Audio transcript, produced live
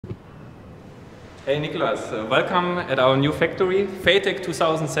Hey Nicholas, welcome at our new factory, faytech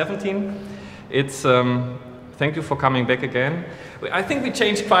 2017. It's thank you for coming back again. I think we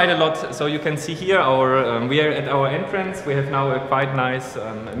changed quite a lot. So you can see here we are at our entrance. We have now a quite nice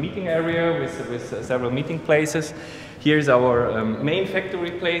meeting area with several meeting places. Here's our main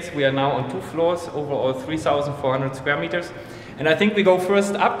factory place. We are now on 2 floors, overall 3,400 square meters. And I think we go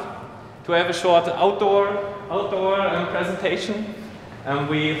first up to have a short outdoor presentation.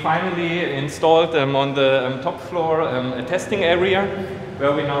 We finally installed on the top floor a testing area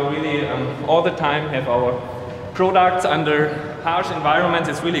where we now really all the time have our products under harsh environments.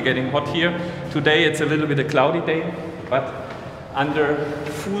 It's really getting hot here. Today it's a little bit a cloudy day, but under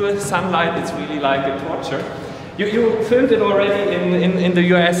full sunlight it's really like a torture. You filmed it already in the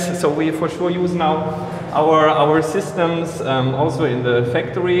US, so we for sure use now our systems also in the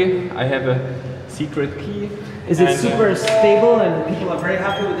factory. I have a secret key. Is it super stable and people are very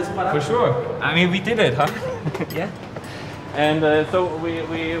happy with this product? For sure. I mean, we did it, huh? Yeah. And so we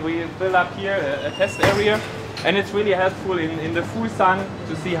built up here a test area, and it's really helpful in the full sun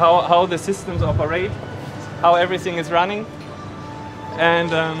to see how the systems operate, how everything is running.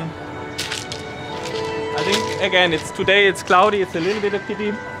 And I think, again, today it's cloudy, it's a little bit of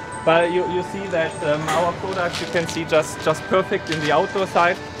pity, but you see that our products, you can see just perfect in the outdoor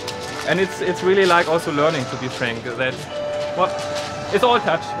side. And it's really like also learning, to be frank, that it's all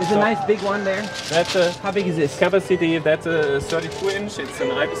touch. It's a nice big one there. That's how big is this? Capacity, that's a 32-inch. It's an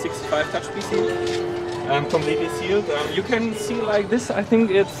IP65 touch PC, completely sealed. You can see like this. I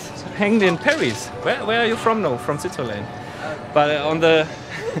think it's hanged in Paris. Where are you from now? From Switzerland. But on the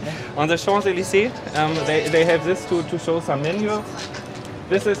Champs-Élysées, they have this to show some manuals.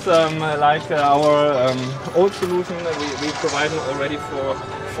 This is like our old solution that we provided already for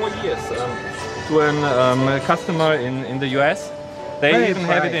 4 years to a customer in the US. They even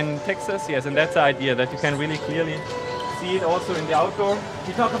have it in Texas, yes, and that's the idea, that you can really clearly see it also in the outdoor.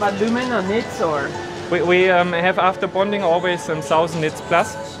 You talk about lumen or nits, or? We have after bonding always 1000 nits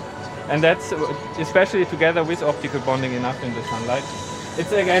plus, and that's especially together with optical bonding enough in the sunlight.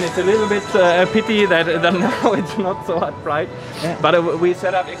 It's a little bit a pity that now it's not so hot bright, yeah. But we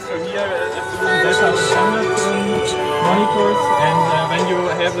set up extra here better standard monitors, and when you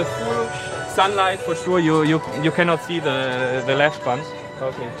have the full sunlight, for sure you cannot see the left one.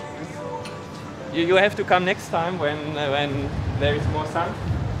 Okay. You have to come next time when there is more sun.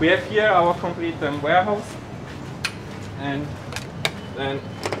 We have here our complete warehouse, and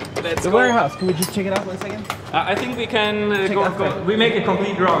let's go. Warehouse. Can we just check it out 1 second? I think we can we make a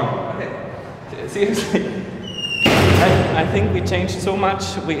complete run. Okay. Seriously. I think we changed so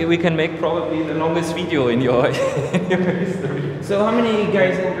much. We can make probably the longest video in your history. So how many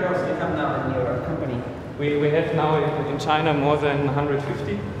guys and girls do you have now in your company? We have now in China more than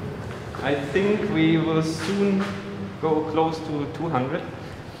 150. I think we will soon go close to 200.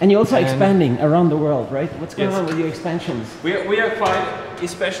 And you're also expanding around the world, right? What's going on with your expansions? We are quite,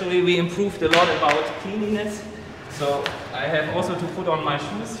 especially we improved a lot about cleanliness. So I have also to put on my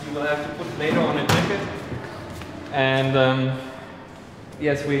shoes. You will have to put later on a jacket. And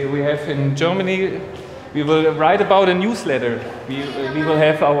yes, we have in Germany, we will write about a newsletter. We will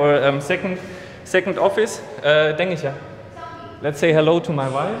have our second office. Denke ich ja. Let's say hello to my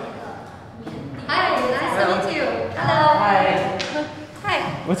wife. Hi, nice to meet you. Hello. Hi. Hi.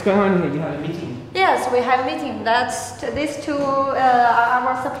 What's going on here? You have a meeting? Yes, we have a meeting. These two are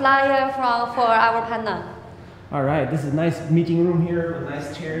our supplier for our partner. All right. This is a nice meeting room here with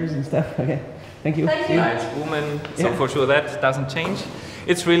nice chairs and stuff. Okay. Thank you. Thank you. Nice woman. So for sure that doesn't change.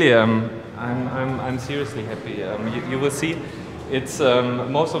 It's really I'm seriously happy. You will see. It's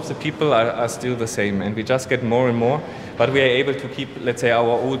most of the people are still the same, and we just get more and more. But we are able to keep, let's say,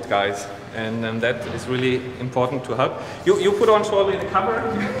 our old guys, and that is really important to help. You put on surely the cover.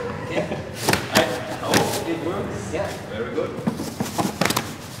 Yeah. I hope it works. Yeah. Very good.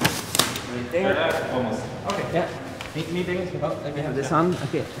 Right there. Almost. Okay. Yeah. Meeting. Oh, let me have this on.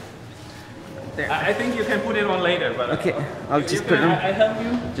 Okay. There. I think you can put it on later, but okay. I'll just put it on. I help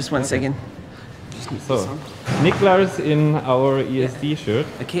you. Just 1 second. So, Niklas in our ESD shirt.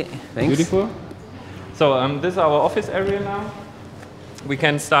 Okay, thanks. Beautiful. So this is our office area now. We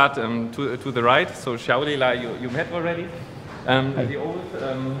can start to the right. So Xiaolila, you met already. The old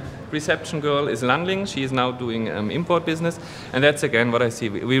reception girl is Lanling. She is now doing import business, and that's again what I see.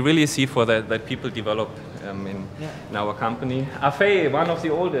 We really see for that people develop in our company. Afei, one of the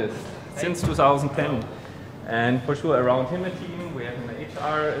oldest since 2010, and for sure around him a team. We have an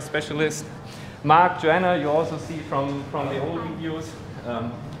HR specialist. Mark, Joanna, you also see from the old videos.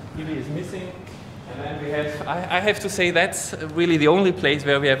 Ili is missing. And then we have, I have to say that's really the only place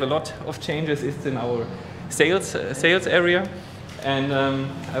where we have a lot of changes is in our sales area. And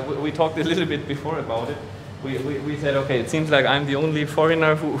we talked a little bit before about it. We said, okay, it seems like I'm the only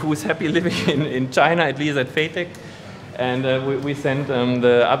foreigner who's happy living in China, at least at faytech. And we sent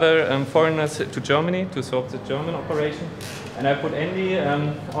the other foreigners to Germany to solve the German operation. And I put Andy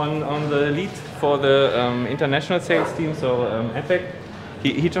on the lead for the international sales team, so Epic.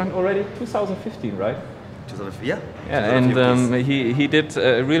 He joined already 2015, right? 2015, yeah. Yeah, and he did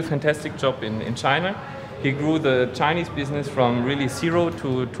a real fantastic job in China. He grew the Chinese business from really 0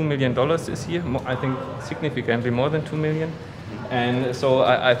 to $2 million this year. I think significantly more than 2 million. And so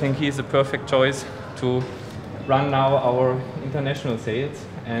I think he's a perfect choice to run now our international sales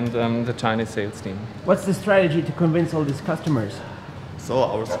and the Chinese sales team. What's the strategy to convince all these customers? So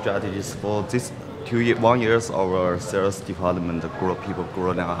our strategy is for this 1 year, our sales department people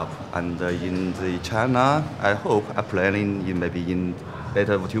growing up, and in the China, I planning in maybe in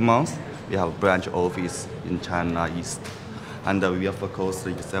later 2 months, we have a branch office in China East, and we are focused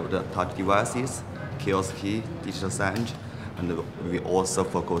on the touch devices, kiosk, digital signage, and we also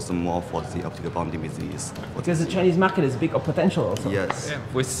focus more for the optical bonding business. Because the Chinese market is big of potential also. Yes.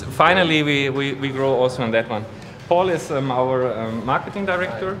 Yeah. Finally, we grow also on that one. Paul is our marketing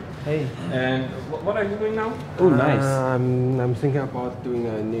director. Hey. And what are you doing now? Oh, nice. I'm thinking about doing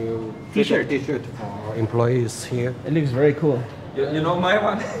a new T-shirt for employees here. It looks very cool. You know my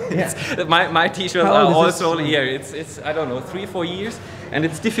one? Yeah. my t-shirts How are old is also this? here. It's I don't know, 3-4 years, and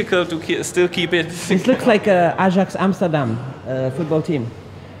it's difficult to still keep it. This looks like Ajax Amsterdam football team.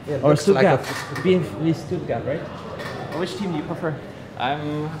 Yeah, Or looks like Stuttgart. BFV Stuttgart, right? Which team do you prefer? I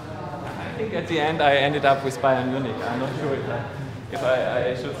think at the end I ended up with Bayern Munich. I'm not sure if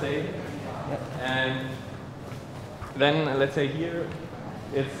I should say. Yeah. And then let's say here,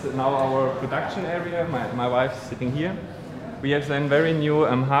 it's now our production area. My wife's sitting here. We have then very new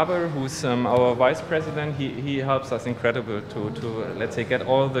Haber, who's our vice president. He helps us incredible to let's say get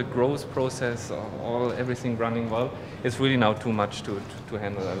all the growth process, everything running well. It's really now too much to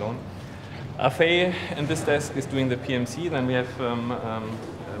handle alone. Afei and this desk is doing the PMC. Then we have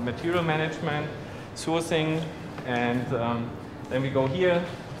material management, sourcing, and then we go here.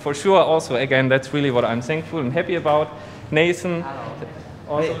 For sure, also again, that's really what I'm thankful and happy about. Nathan,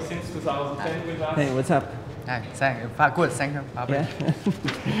 also since 2010 with us. Hey, what's up? Hi, good, thank you. Yeah.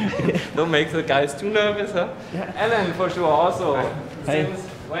 Don't make the guys too nervous, huh? Yeah. Alan, for sure, also Hey. since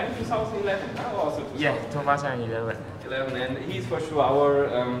when? 2011? Oh, also 2011. Yeah, 2011. 11, and he's for sure our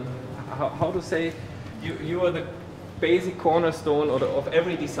how to say, you are the basic cornerstone of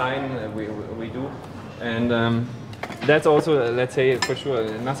every design we do, and that's also let's say for sure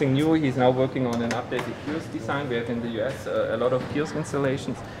nothing new. He's now working on an updated kiosk design. We have in the US a lot of kiosk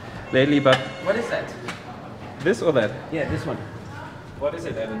installations lately, but What is that? this or that? Yeah, this one. What is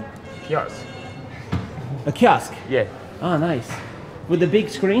it, Evan? Kiosk. A kiosk. Yeah. Oh, nice. With the big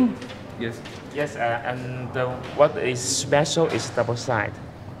screen? Yes. Yes, and what is special is double side.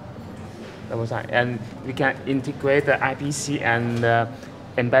 Double side, and we can integrate the IPC and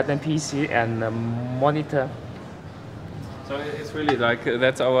embedded PC and monitor. So it's really like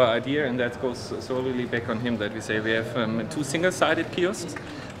that's our idea, and that goes solely back on him. That we say we have 2 single-sided kiosks,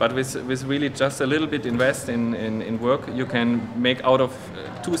 but with really just a little bit invest in work, you can make out of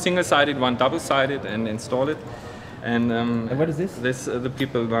 2 single-sided, 1 double-sided, and install it. And what is this? This the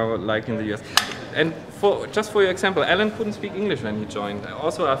people now like in the US. And just for your example, Alan couldn't speak English when he joined.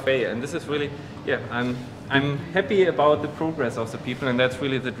 Also Afei, and this is really, yeah, I'm happy about the progress of the people, and that's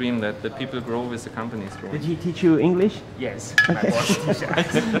really the dream that the people grow with the companies grow. Did he teach you English? Yes, my boss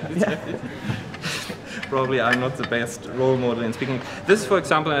teacher. Probably I'm not the best role model in speaking. This is, for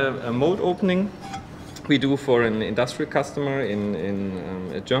example, a mold opening we do for an industrial customer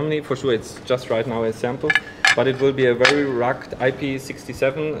in Germany. For sure, it's just right now a sample, but it will be a very rugged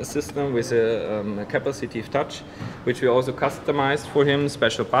IP67 system with a capacitive touch, which we also customized for him,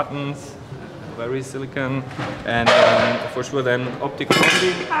 special buttons, very silicon, and for sure then optical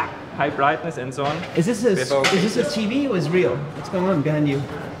bonding, high brightness and so on. Is this a TV or is real? What's going on behind you?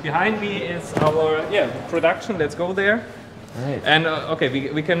 Behind me is our production. Let's go there. Right. And okay,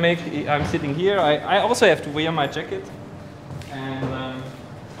 we can make. I'm sitting here. I also have to wear my jacket, and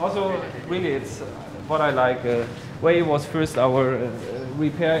also really it's what I like. Wei was first our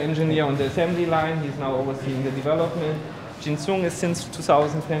repair engineer on the assembly line. He's now overseeing the development. Jin Sung is since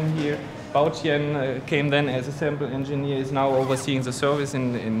 2010 here. Bao Qian came then as a sample engineer. Is now overseeing the service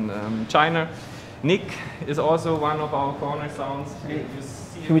in China. Nick is also one of our cornerstones.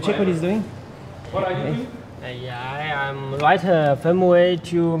 Can we check what he's doing? What are you doing? Yeah, I'm write a firmware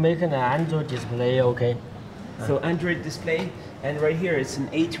to make an Android display. Okay. So Android display, and right here it's an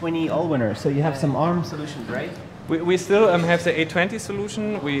A20 Allwinner. So you have some ARM solutions, right? We still have the A20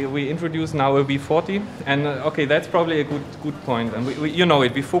 solution. We introduce now a V40, and okay, that's probably a good point. And you know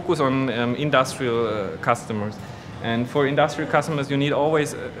it. We focus on industrial customers, and for industrial customers, you need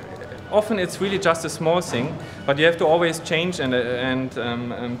always. Often it's really just a small thing, but you have to always change and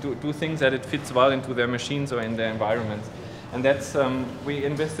do things that it fits well into their machines or in their environments. And that's we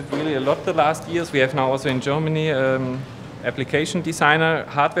invested really a lot the last years. We have now also in Germany. Application designer,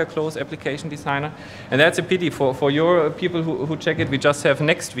 hardware close application designer, and that's a pity for your people who check it. We just have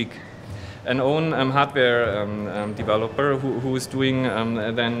next week an own hardware developer who is doing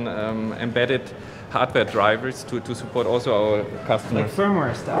then embedded hardware drivers to support also our customers. Like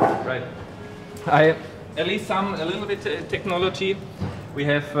firmware stuff. Right. At least a little bit technology. We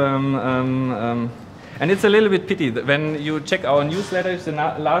have and it's a little bit pity that when you check our newsletters, the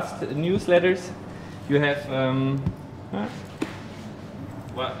last newsletters, you have.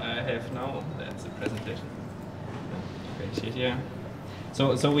 What I have now, that's a presentation. Okay, here.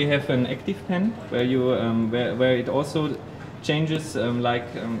 So we have an active pen where you where it also changes like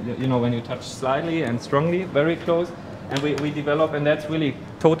you know when you touch slightly and strongly, very close, and we develop, and that's really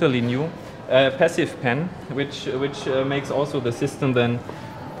totally new. Passive pen, which makes also the system then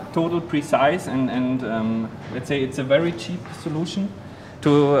total precise and let's say it's a very cheap solution.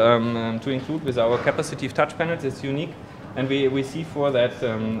 To include with our capacitive touch panels. It's unique, and we see for that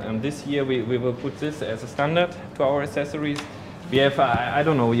this year we will put this as a standard to our accessories. We have I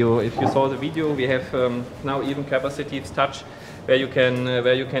don't know if you saw the video, we have now even capacitive touch where you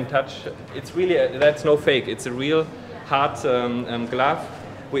can touch. It's really that's no fake. It's a real hard glove.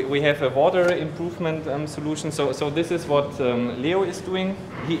 We have a water improvement solution. So this is what Leo is doing.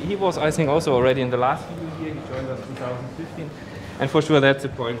 He was I think also already in the last video here. He joined us in 2015. And for sure, that's the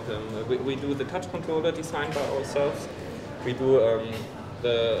point. We do the touch controller design by ourselves. We do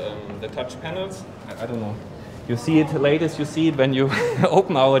the touch panels. I don't know. You see it latest. You see it when you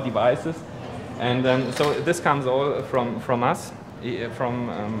open our devices, and so this comes all from us,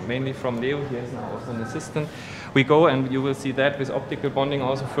 mainly from Leo. He is now also an assistant. We go and you will see that with optical bonding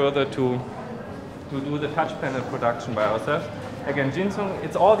also further to do the touch panel production by ourselves. Again, Jinsung,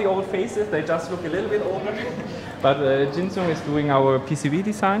 it's all the old faces. They just look a little bit older. But Jinsung is doing our PCB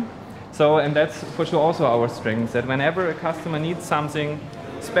design. So, and that's for sure also our strength, that whenever a customer needs something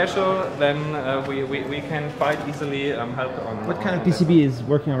special, then we can quite easily help on. What kind of PCB is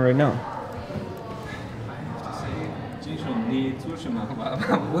working on right now?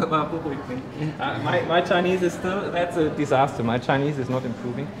 My Chinese is still, that's a disaster. My Chinese is not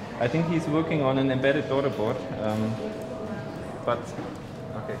improving. I think he's working on an embedded daughterboard. But,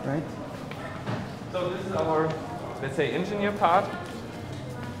 okay. Right. So this is our, let's say, engineer part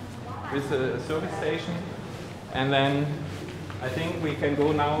with a service station. And then I think we can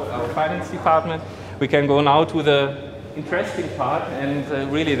go now, our finance department, we can go now to the interesting part,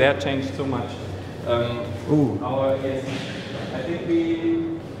 and really that changed so much. Yes, I think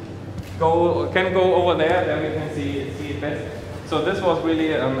we can go over there, then we can see it best. So this was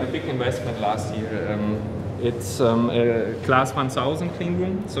really a big investment last year. It's a class 1000 clean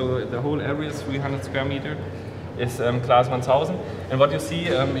room, so the whole area is 300 square meter. Is class 1000, and what you see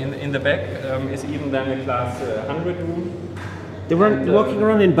in the back is even then a class 100 room. They were walking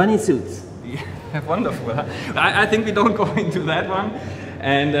around in bunny suits. Yeah, wonderful. Huh? I think we don't go into that one.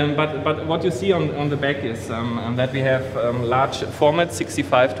 And but what you see on the back is that we have large format,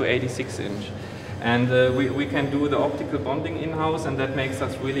 65 to 86 inch, and we can do the optical bonding in-house, and that makes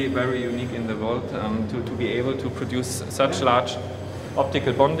us really very unique in the world to be able to produce such large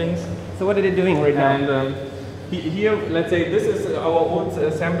optical bondings. So what are they doing right now? And here, let's say this is our old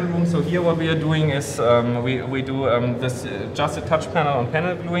sample room. So here what we are doing is we do this just a touch panel on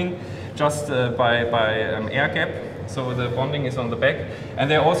panel gluing, just by air gap. So the bonding is on the back, and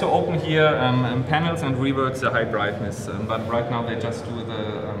they also open here panels and rework the high brightness. But right now they just do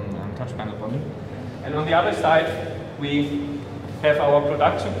the touch panel bonding. And on the other side we have our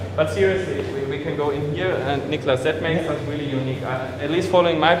production. But seriously, we can go in here, and Niklas, that makes us really unique. At least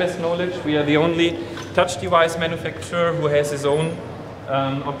following my best knowledge, we are the only touch device manufacturer who has his own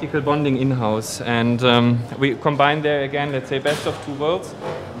optical bonding in-house. And we combine there again, let's say, best of two worlds.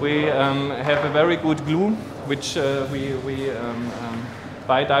 We have a very good glue, which we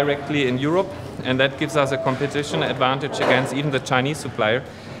buy directly in Europe, and that gives us a competition advantage against even the Chinese supplier.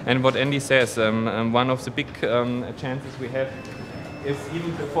 And what Andy says, one of the big chances we have is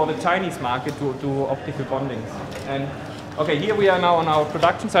even for the Chinese market to do optical bondings. And Okay, here we are now on our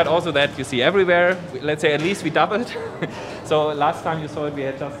production side. Also that you see everywhere. Let's say at least we doubled. So last time you saw it, we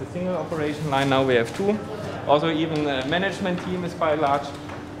had just a single operation line. Now we have 2. Also even the management team is quite large.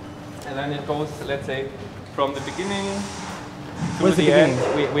 And then it goes, let's say, from the beginning to the end.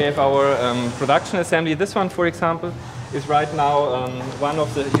 We have our production assembly. This one, for example, is right now one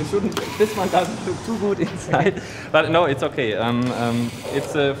of the, you shouldn't, this one doesn't look too good inside, but no, it's okay.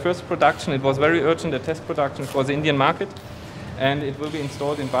 It's the first production. It was very urgent, a test production for the Indian market, and it will be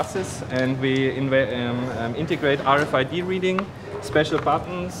installed in buses, and we integrate RFID reading, special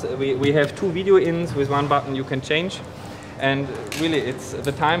buttons. We have 2 video ins with 1 button you can change, and really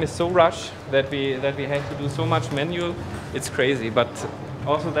the time is so rushed that we have to do so much manual. It's crazy, but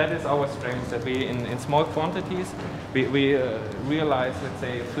also that is our strength, that we in small quantities we realize, let's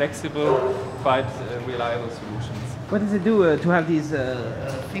say, flexible, quite reliable solutions. What does it do to have these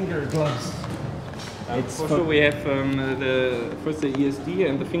finger gloves? For sure we have first the ESD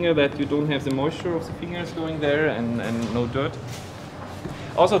and the finger, that you don't have the moisture of the fingers going there and no dirt.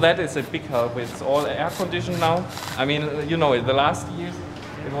 Also that is a big help. It's all air conditioned now. I mean, you know, in the last years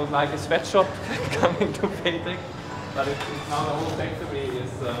it was like a sweatshop coming to faytech, but it's now the whole factory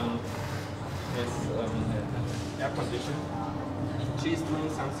is air conditioned. She's doing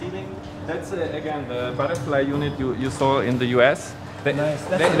some sealing. That's again the butterfly unit you saw in the US. They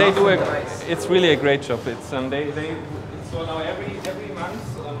do it's really a great job. It's they install now every month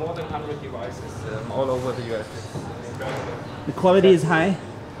more than 100 devices all over the US. It's incredible. The quality is high?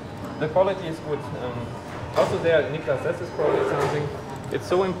 The quality is good. Also there, Niklas, this is probably something, it's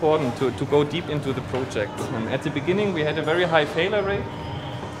so important to go deep into the project. At the beginning we had a very high failure rate,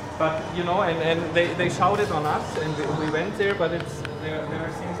 but you know, and they shouted on us, and we went there, but there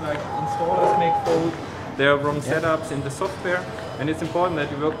are things like installers make fault, there are wrong setups in the software, and it's important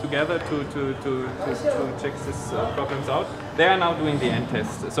that we work together to check these problems out. They are now doing the end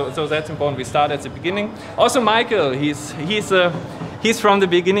test, so that's important. We start at the beginning. Also Michael, he's from the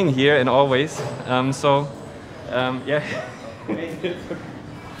beginning here and always. Yeah.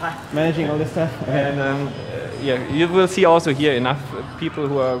 Managing all this stuff. And yeah, you will see also here enough people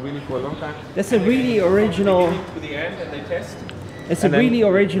who are really for a long time. That's a really original. To the end, and they test. It's a really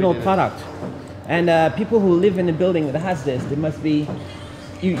original product, and people who live in a building that has this, they must be.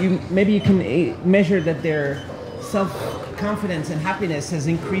 Maybe you can measure that their self-confidence and happiness has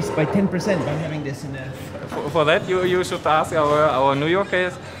increased by 10% by having this in a. For that, you should ask our New York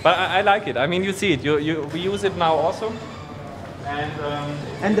guys. But I like it. I mean, you see it. We use it now also.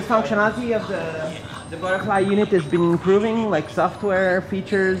 And the functionality of the butterfly unit has been improving, like software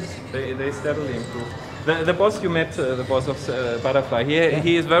features. They steadily improve. The boss you met, the boss of Butterfly,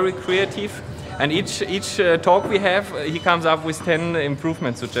 he is very creative, and each talk we have, he comes up with 10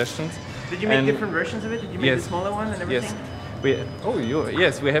 improvement suggestions. Did you make different versions of it? Did you make the smaller one and everything? Yes.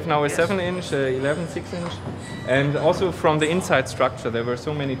 Yes, we have now a 7-inch, 11 6-inch, and also from the inside structure there were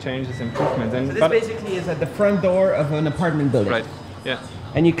so many changes, improvements. And so this basically is at the front door of an apartment building. Right. Yeah.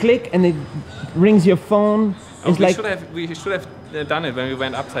 And you click and it rings your phone. Oh, we should have done it when we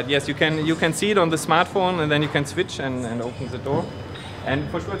went upside. Yes, you can see it on the smartphone, and then you can switch and open the door. And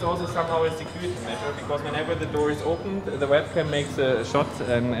for sure it's also somehow a security measure, because whenever the door is opened, the webcam makes a shot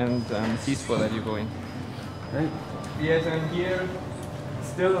and sees for that you go in. Right. Yes, and here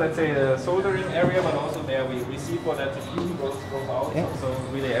still, let's say, a soldering area, but also there we see for that the fuel goes out. Yeah. So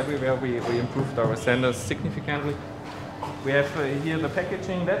really everywhere we improved our standards significantly. We have here the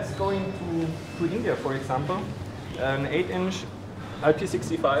packaging that's going to India, for example, an 8-inch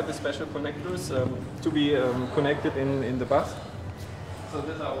IP65 with special connectors to be connected in the bus. So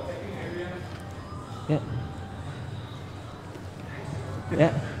this is our packing area. Yeah.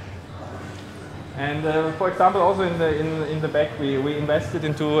 Yeah. And for example, also in the back, we invested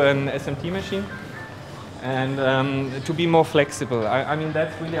into an SMT machine, and to be more flexible. I mean,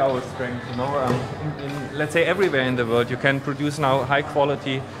 that's really our strength. You know, let's say everywhere in the world you can produce now high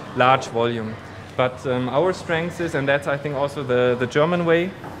quality, large volume. But our strength is, and that's I think also the German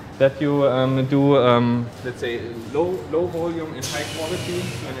way, that you do let's say low volume and high quality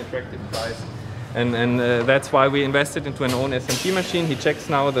to an attractive price. And that's why we invested into an own SMT machine. He checks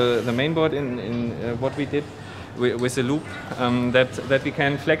now the mainboard in what we did with a loop, that we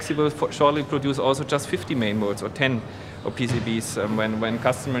can shortly produce also just 50 mainboards or 10 or PCBs when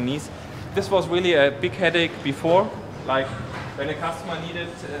customer needs. This was really a big headache before, like when a customer needed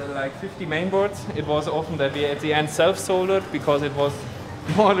like 50 mainboards, it was often that we at the end self-soldered, because it was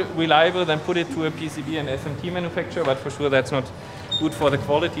more reliable than put it to a PCB and SMT manufacturer, but for sure that's not good for the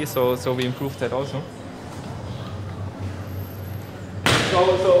quality, so we improved that also.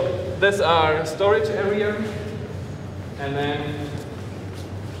 So this are storage area, And then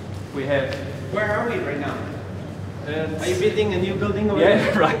we have. Where are we right now? Are you building a new building over Yeah,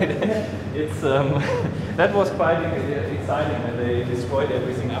 there? right. It's that was quite exciting when they destroyed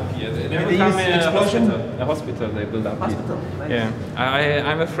everything up here. They Did will they come use in explosion? a hospital they built up Hospital, here. nice. Yeah,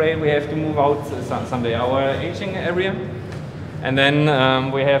 I'm afraid we have to move out someday. Our aging area, and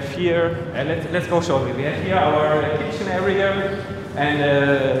then we have here. Let's go shortly. We have here our kitchen area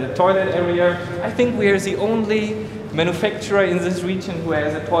and toilet area. I think we are the only manufacturer in this region who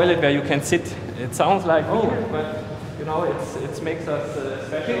has a toilet where you can sit. It sounds like weird, but you know, it makes us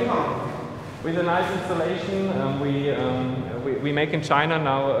special. With a nice installation, we make in China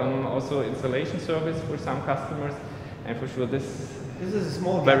now also installation service for some customers, and for sure this This is a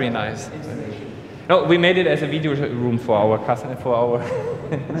small very nice. installation. No, we made it as a video room for our customer, for our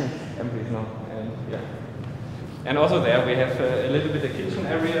employees now, and yeah. And also there we have a little bit of kitchen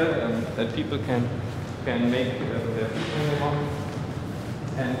area that people can make their food in.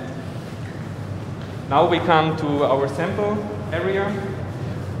 And now we come to our sample area.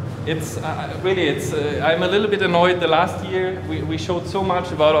 It's I'm a little bit annoyed. The last year we showed so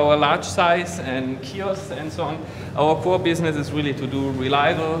much about our large size and kiosks and so on. Our core business is really to do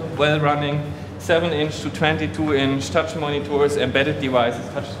reliable, well-running 7-inch to 22-inch touch monitors, embedded devices,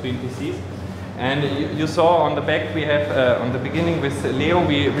 touchscreen PCs. And you saw on the back we have, on the beginning with Leo,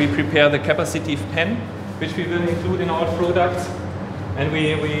 we prepare the capacitive pen, which we will include in our products. And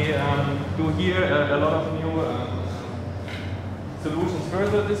we do here a lot of new solutions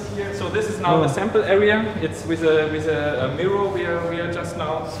further this year. So this is now the sample area. It's with a mirror. We are just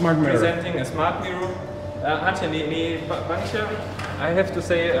now presenting a smart mirror. I have to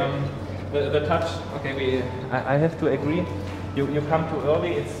say the touch. Okay, I have to agree. You come too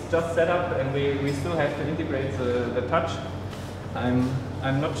early. It's just set up, and we still have to integrate the touch. I'm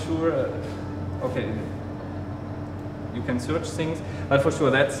not sure. Okay. You can search things, but for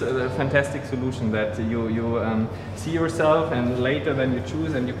sure that's a fantastic solution that you see yourself and later then you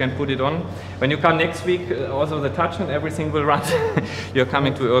choose and you can put it on. When you come next week, also the touch and everything will run. You're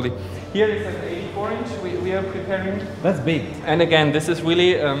coming too early. Here is an 84-inch we are preparing. That's big. And again, this is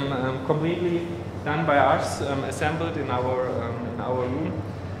really completely done by us, assembled in our room.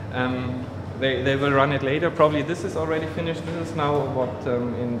 They will run it later. Probably this is already finished. This is now what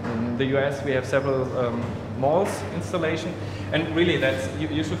in the US we have several malls installation, and really that's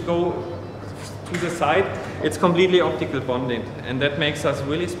you should go to the site. It's completely optical bonded, and that makes us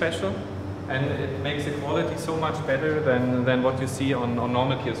really special, and it makes the quality so much better than what you see on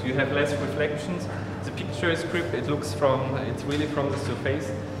normal kiosks. You have less reflections. The picture is crisp. It's really from the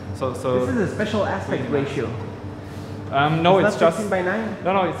surface. So This is a special aspect really ratio. No, it's it's not just 16 by 9?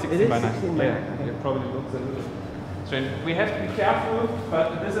 No, it's 16 by 9. 16 by Yeah, 9. Okay. it probably looks a little strange. We have to be careful,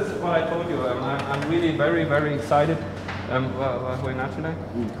 but this is what I told you. I'm really very, very excited.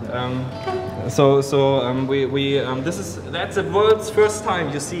 That's the world's first time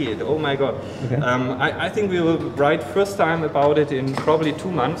you see it. Oh my God! Okay. I think we will write first time about it in probably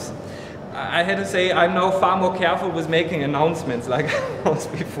 2 months. I had to say I'm now far more careful with making announcements like I was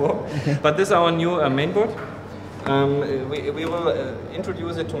before. Okay. But this is our new mainboard. We will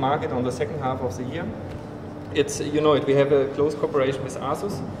introduce it to market on the second half of the year. It's, you know it, we have a close cooperation with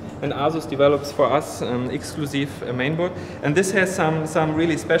ASUS, and ASUS develops for us exclusive mainboard. And this has some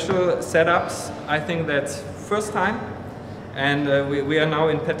really special setups. I think that's first time. And we are now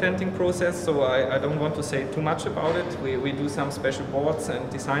in patenting process, so I don't want to say too much about it. We do some special boards and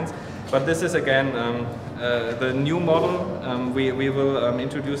designs, but this is again the new model we will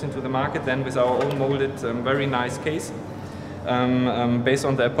introduce into the market then with our own molded very nice case based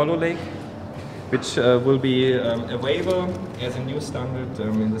on the Apollo Lake, which will be available as a new standard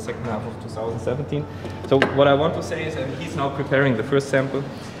in the second half of 2017. So what I want to say is, and he's now preparing the first sample,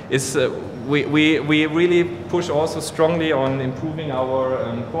 is we really push also strongly on improving our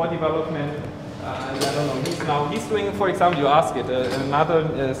core development. I don't know, he's doing, for example, you ask it, another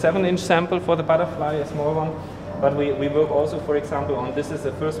 7-inch sample for the butterfly, a small one. But we work also, for example, on, this is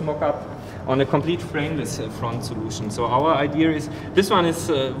the first mock-up, on a complete frameless front solution. So our idea is, this one is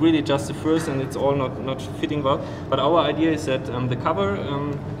really just the first and it's all not fitting well, but our idea is that the cover,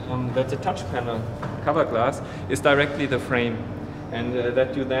 that the touch panel cover glass is directly the frame, and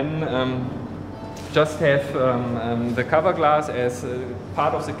that you then just have the cover glass as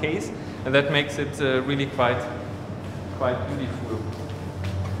part of the case, and that makes it really quite beautiful.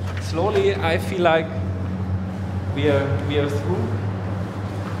 Slowly I feel like we are through.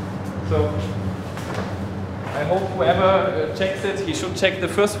 So I hope whoever checks it, he should check the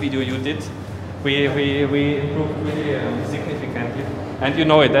first video you did. We improved really significantly. And you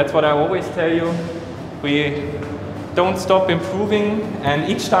know it, that's what I always tell you. don't stop improving, and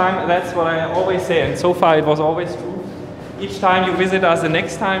each time, that's what I always say, and so far it was always true. Each time you visit us, the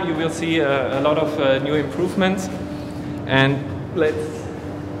next time you will see a lot of new improvements. And let's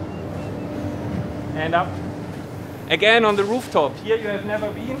end up again on the rooftop. Here you have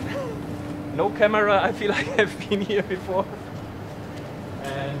never been. No camera, I feel like I've been here before.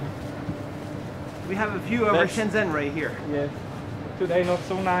 And We have a view over Shenzhen right here. yes, today not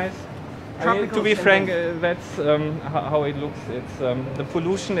so nice. I mean, to be frank, that's how it looks. It's the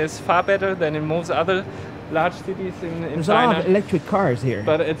pollution is far better than in most other large cities in There's China. a lot of electric cars here.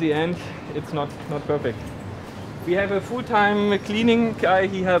 But at the end, it's not perfect. We have a full-time cleaning guy.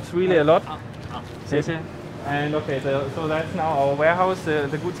 He helps really a lot. And okay, so that's now our warehouse.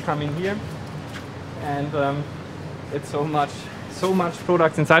 The goods come in here, and it's so much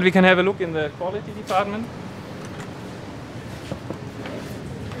products inside. We can have a look in the quality department.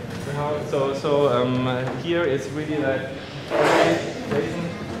 So here is really that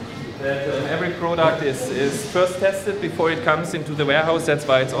every product is first tested before it comes into the warehouse. That's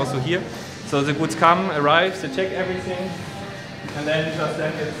why it's also here. So the goods come, arrive, they check everything, and then just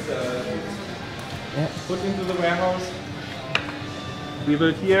then it's put into the warehouse. We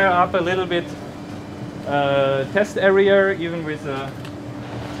will gear up a little bit test area, even with a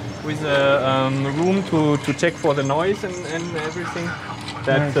room to check for the noise and everything.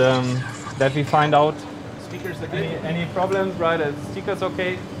 That we find out Speakers are any problems, right? The speaker's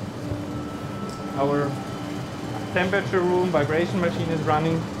okay. Our temperature room vibration machine is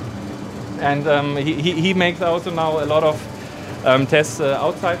running, and he makes also now a lot of tests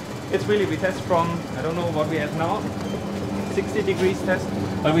outside. It's really, we test from, I don't know what we have now, 60 degrees test,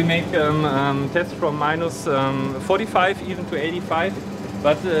 but we make tests from minus 45 even to 85.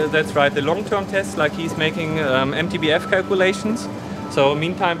 But that's right, the long-term tests, like he's making MTBF calculations. So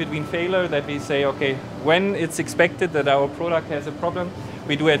meantime between failure, that we say, okay, when it's expected that our product has a problem,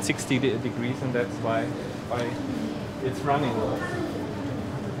 we do at 60 degrees, and that's why it's running.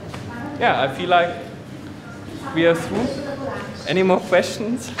 Yeah, I feel like we are through. Any more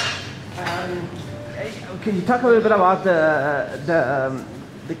questions? Can you talk a little bit about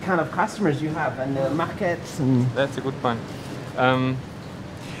the kind of customers you have and the markets? And that's a good point.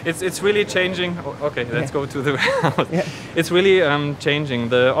 It's really changing. Okay, let's go to the warehouse. Yeah. It's really changing.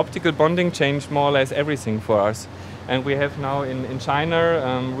 The optical bonding changed more or less everything for us. And we have now in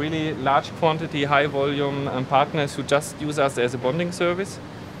China really large quantity, high volume partners who just use us as a bonding service.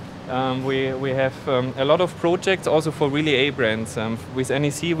 We have a lot of projects also for really A brands. With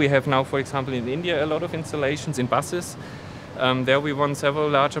NEC we have now, for example, in India a lot of installations in buses. There we won several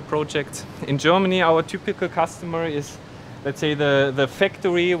larger projects. In Germany our typical customer is, let's say, the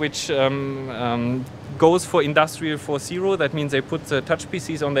factory which goes for Industrial 4.0. That means they put the touch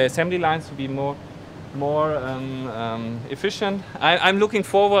PCs on the assembly lines to be more efficient. I'm looking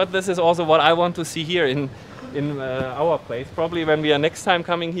forward. This is also what I want to see here in our place. Probably when we are next time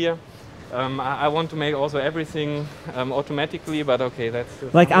coming here, I want to make also everything automatically. But okay,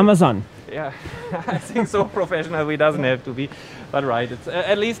 that's like Amazon. Yeah, I think so professional we doesn't have to be. But right, it's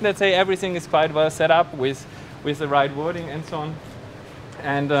at least, let's say, everything is quite well set up with the right wording and so on.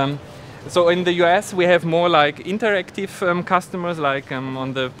 And so in the US we have more like interactive customers, like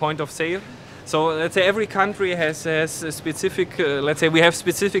on the point of sale. So let's say every country has a specific, let's say we have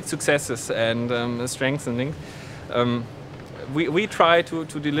specific successes and strengths and things. We try to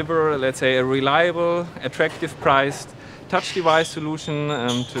deliver, let's say, a reliable, attractive priced touch device solution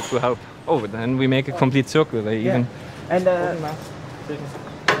to help. Oh, then we make a complete circle. They even. And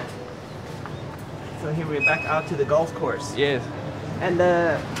so here we're back out to the golf course. Yes. And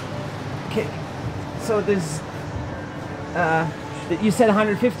so there's, you said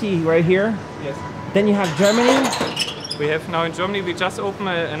 150 right here. Yes. Then you have Germany. We have now in Germany, we just opened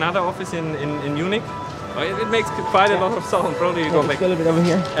another office in Munich. It makes quite a lot of sound, probably you go back. A little bit over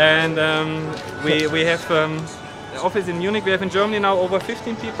here. And we have an office in Munich. We have in Germany now over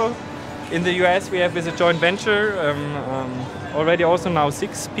 15 people. In the US we have with a joint venture already also now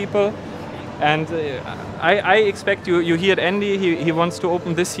 6 people. And I expect you heard Andy, he wants to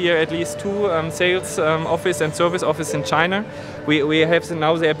open this year at least 2 sales office and service office in China. We have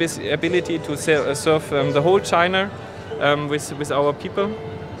now the ability to serve the whole China with our people.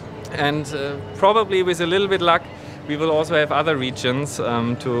 And probably with a little bit luck, we will also have other regions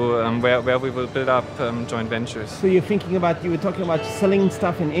where we will build up joint ventures. So you're thinking about, you were talking about selling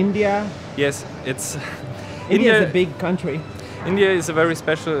stuff in India? Yes, it's... India is a big country. India is a very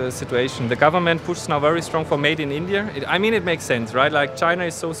special situation. The government pushes now very strong for made in India. I mean, it makes sense, right? Like China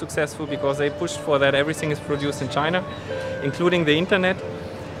is so successful because they pushed for that everything is produced in China, including the internet.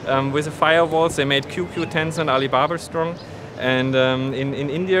 with the firewalls. They made QQ, Tencent, Alibaba strong. And in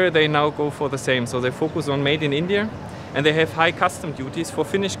India, they now go for the same. So they focus on made in India. And they have high custom duties for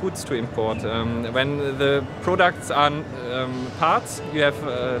finished goods to import. When the products are parts, you have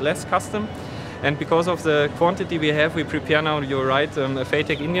less custom. And because of the quantity we have, we prepare now, you're right, a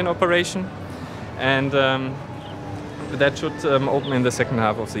faytech Indian operation. And that should open in the second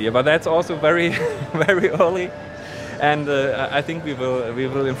half of the year. But that's also very, very early. And I think we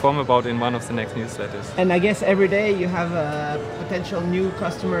will inform about it in one of the next newsletters. And I guess every day you have potential new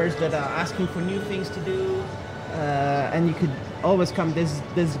customers that are asking for new things to do. And you could always come,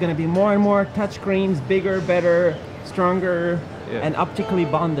 there's going to be more and more touchscreens, bigger, better, stronger, and optically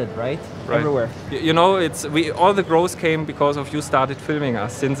bonded, right? Everywhere. You know, all the growth came because of you started filming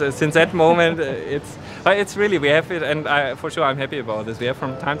us. Since that moment, it's really, we have it, and for sure I'm happy about this. We have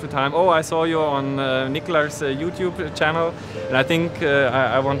from time to time, oh, I saw you on Nicolas' YouTube channel, and I think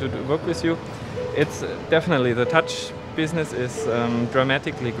I want to work with you. It's definitely, the touch business is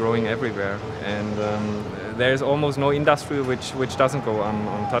dramatically growing everywhere, and there is almost no industry which doesn't go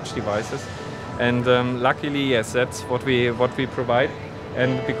on touch devices. And luckily, yes, that's what we provide.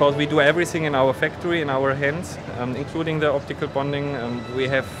 And because we do everything in our factory, in our hands, including the optical bonding, we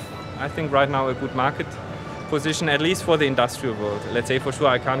have, I think, right now a good market position, at least for the industrial world. Let's say for sure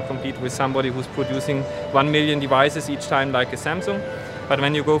I can't compete with somebody who's producing 1 million devices each time like a Samsung. But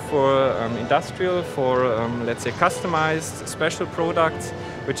when you go for industrial, for let's say customized, special products,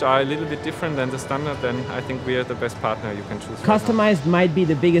 which are a little bit different than the standard, then I think we are the best partner you can choose. Customized might be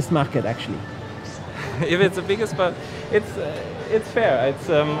the biggest market, actually. If it's the biggest, but it's fair. It's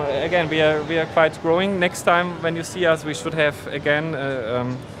again, we are quite growing. Next time when you see us, we should have again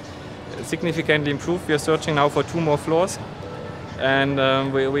significantly improved. We are searching now for 2 more floors, and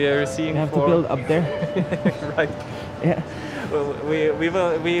we are seeing. You have to build up there. Right. Yeah.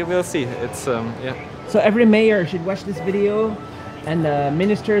 We will see. It's yeah. So every mayor should watch this video, and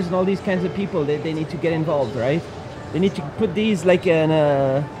ministers and all these kinds of people. They need to get involved, right? They need to put these like in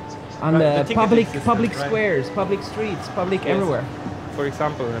on the public squares, public streets, public everywhere. For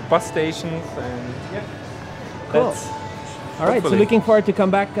example, bus stations and yeah. Cool. All right, so looking forward to come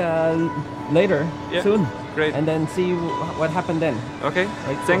back later soon. Great. And then see what happened then. Okay,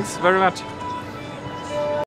 right, thanks very much.